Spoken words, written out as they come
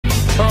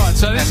All right,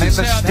 so this And then is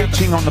the how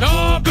stitching on the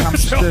ball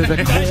comes to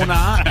the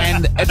corner,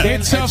 and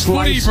then It's a footy,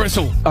 lazy.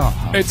 Bristle.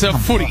 Oh, it's a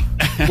footy.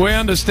 We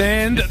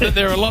understand that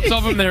there are lots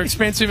of them, they're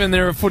expensive, and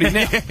they're a footy.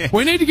 Now,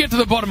 we need to get to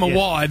the bottom of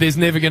why there's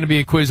never going to be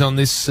a quiz on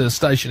this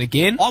station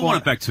again. I want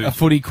it back too. A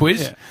footy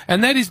quiz.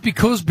 And that is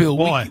because, Bill,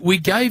 Why? we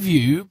gave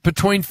you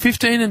between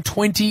 15 and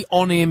 20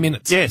 on-air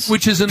minutes. Yes.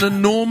 Which is an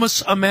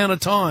enormous amount of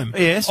time.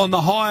 Yes. On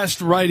the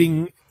highest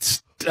rating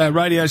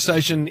radio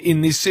station in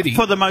this city.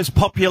 For the most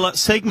popular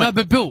segment. No,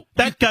 but Bill,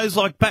 that goes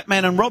like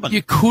Batman and Robin.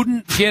 you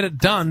couldn't get it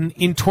done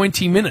in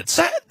 20 minutes.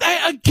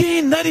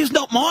 Again, that is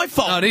not my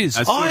fault. No, it is.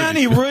 I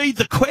only read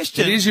the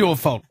question. It is your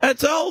fault.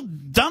 It's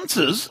old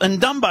dunces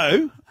and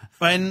Dumbo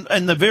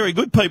and the very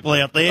good people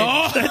out there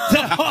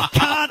that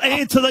can't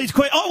answer these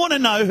questions. I want to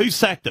know who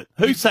sacked it.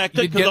 Who sacked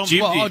it?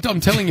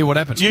 I'm telling you what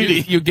happens.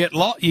 Judy. You get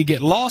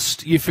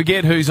lost. You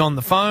forget who's on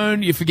the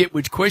phone. You forget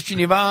which question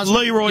you've asked.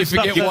 Leroy you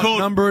forget stuff. what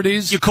number it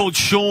is. You're called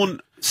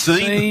Sean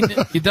Scene.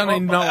 You don't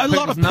even know what A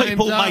lot of people's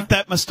people names are. make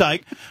that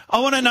mistake.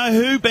 I want to know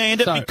who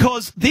banned it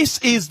because this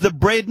is the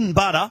bread and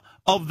butter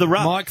of the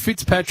run. Mike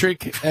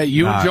Fitzpatrick,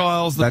 you and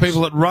Giles, the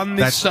people that run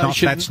this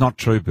station. That's not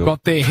true, Bill.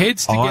 Got their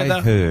heads together.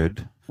 I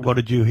heard. What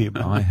did you hear,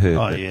 Brian? I heard.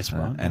 Oh, that, yes,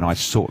 Brian. And I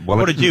saw. Well,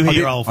 What did you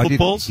hear, old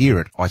footballs? I didn't hear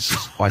it. I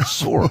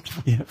saw it.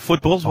 Yeah,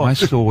 footballs. I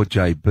saw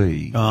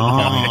JB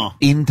going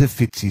into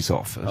Fitzy's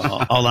office.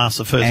 I'll ask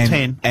the first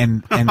 10.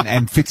 And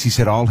Fitzy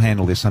said, "I'll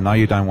handle this. I know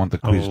you don't want the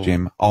quiz,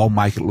 Jim. I'll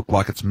make it look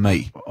like it's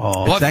me."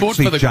 Well, I fought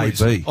for the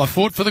quiz. I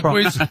fought for the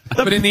quiz,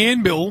 but in the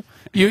end, Bill,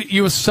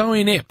 you were so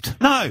inept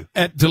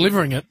at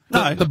delivering it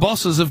that the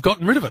bosses have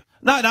gotten rid of it.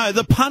 No,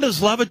 the punters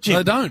love it, Jim.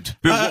 They don't.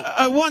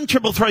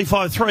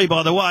 13353,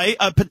 by the way,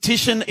 a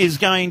petition is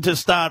going to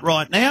start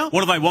right now.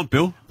 What do they want,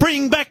 Bill?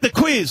 Bring back the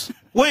quiz.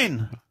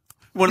 When?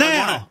 What do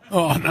now. they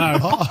want? Oh,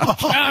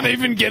 no. Can't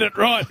even get it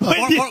right.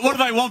 What do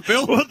they want,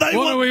 Bill? What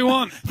do we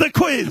want? The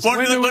quiz. When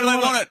do they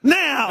want it?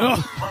 Now.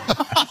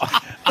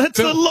 That's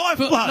the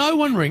lifeblood. No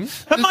one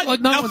rings. No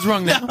one's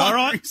rung now. All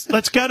right,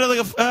 let's go to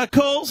the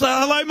calls.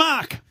 Hello,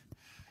 Mark.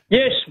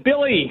 Yes,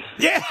 Billy.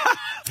 Yeah.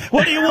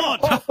 What do you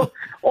want?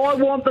 I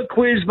want the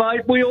quiz,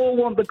 mate. We all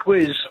want the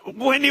quiz.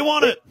 When do you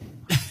want it?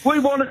 We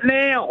want it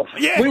now.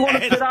 Yeah. We want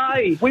it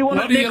today. We want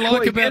What it do you next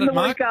like week about and it, the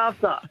Mark? week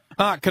after.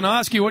 Mark, can I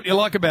ask you what you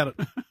like about it?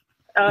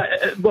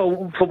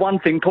 Well, for one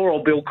thing, poor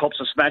old Bill cops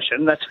a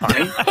smashing. That's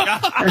funny.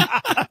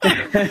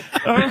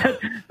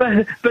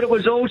 but it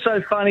was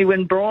also funny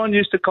when Brian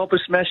used to cop a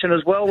smashing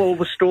as well. All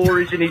the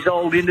stories in his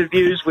old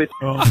interviews with,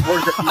 what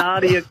is it,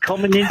 Nadia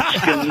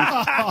Comaneci.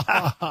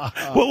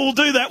 Well, we'll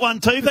do that one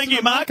too. Thank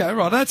you, Mark. Okay,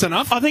 right, that's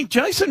enough. I think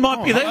Jason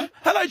might be there.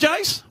 Hello,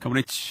 Jace.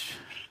 Comaneci.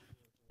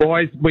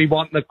 Boys, we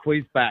want the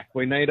quiz back.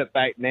 We need it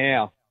back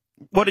now.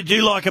 What did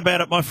you like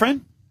about it, my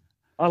friend?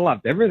 I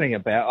loved everything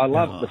about it. I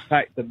loved the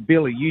fact that,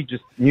 Billy, you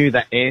just knew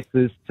the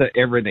answers to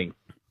everything.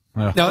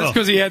 No, that's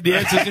because he had the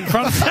answers in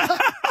front of him.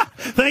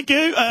 Thank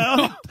you.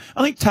 I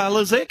think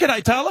Taylor's there.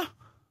 G'day, Taylor.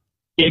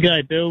 Yeah,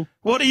 g'day, Bill.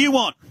 What do you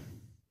want?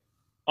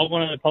 I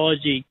want an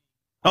apology.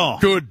 Oh,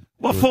 good.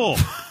 What for?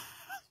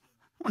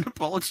 An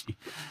apology.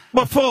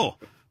 What for?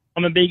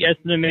 I'm a big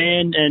Essendon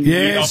man, and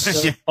Yes. I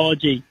want an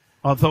apology.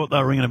 I thought they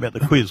were ringing about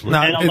the quiz.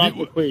 No, And I love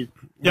the quiz.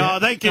 Yeah,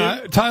 thank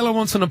you. Taylor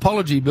wants an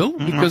apology, Bill,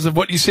 because of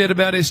what you said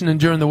about Essendon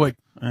during the week.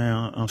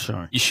 I'm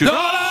sorry. You should.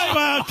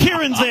 No,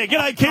 Kieran's there.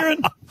 G'day,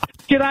 Kieran.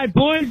 G'day,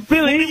 boys.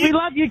 Billy, we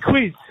love your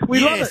quiz. We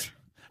love it.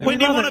 When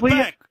do you want it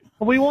back?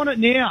 We want it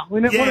now. We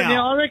want it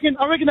now. I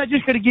reckon they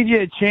just got to give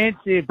you a chance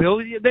here,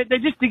 Bill. They're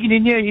just digging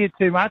in here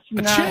too much.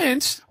 A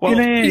chance? Well,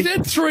 he's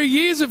had 3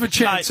 years of a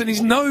chance, and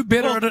he's no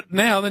better at it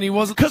now than he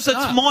was at the Because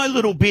start. it's my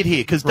little bit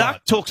here. Because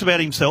Duck talks about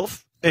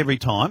himself every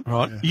time.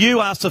 Right. You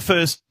asked the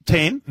first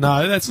 10.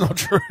 No, that's not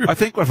true. I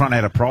think we've run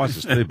out of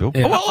prizes too, Bill.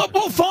 Yeah. Well,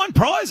 we'll find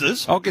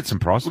prizes. I'll get some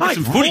prizes. Mate,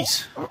 some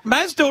footies.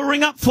 Mazda will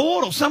ring up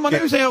Ford or someone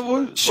who's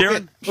our...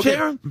 Sharon.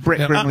 Sharon.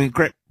 Brett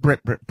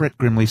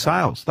Grimley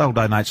Sales. They'll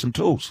donate some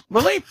tools.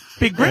 Well,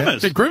 Big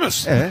Grimmers. Big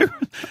grimace. Yeah.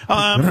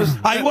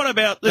 Hey, what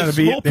about... There's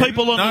more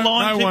people on the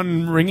line. No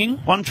one ringing.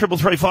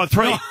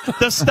 13353.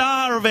 The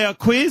star of our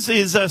quiz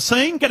is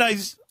Sean.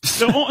 G'day,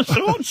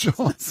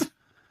 Sean.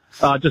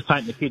 Just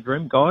painting the kid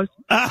room, guys.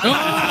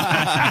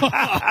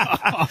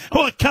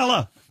 What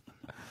colour?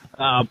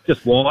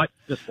 Just white.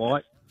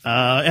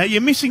 Are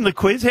you missing the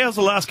quiz? How's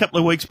the last couple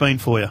of weeks been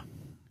for you?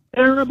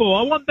 Terrible.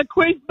 I want the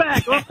quiz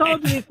back. I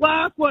told you this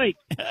last week.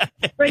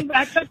 Bring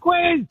back the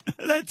quiz.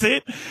 That's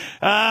it.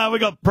 We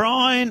got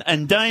Brian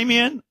and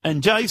Damien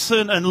and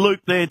Jason and Luke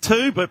there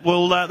too, but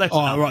we'll, that's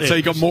Oh, right. So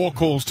you got more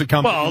calls to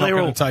come. Well, You're they're not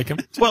all going to take them.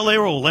 Well,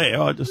 they're all there.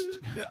 I just,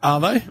 Are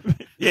they?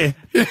 yeah.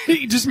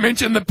 You just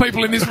mentioned the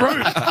people in this room.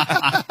 Will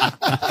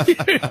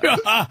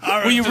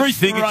you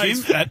rethink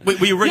it, Jim?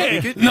 Will you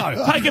rethink it?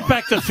 No. Take it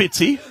back to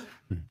Fitzy.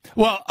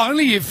 Well,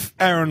 only if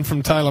Aaron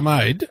from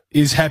TaylorMade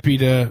is happy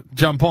to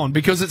jump on,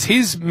 because it's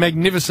his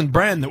magnificent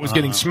brand that was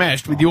getting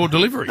smashed with your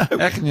delivery.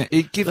 How can you,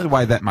 he gives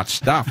away that much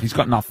stuff? He's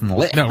got nothing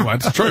left. No,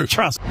 it's true.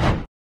 Trust.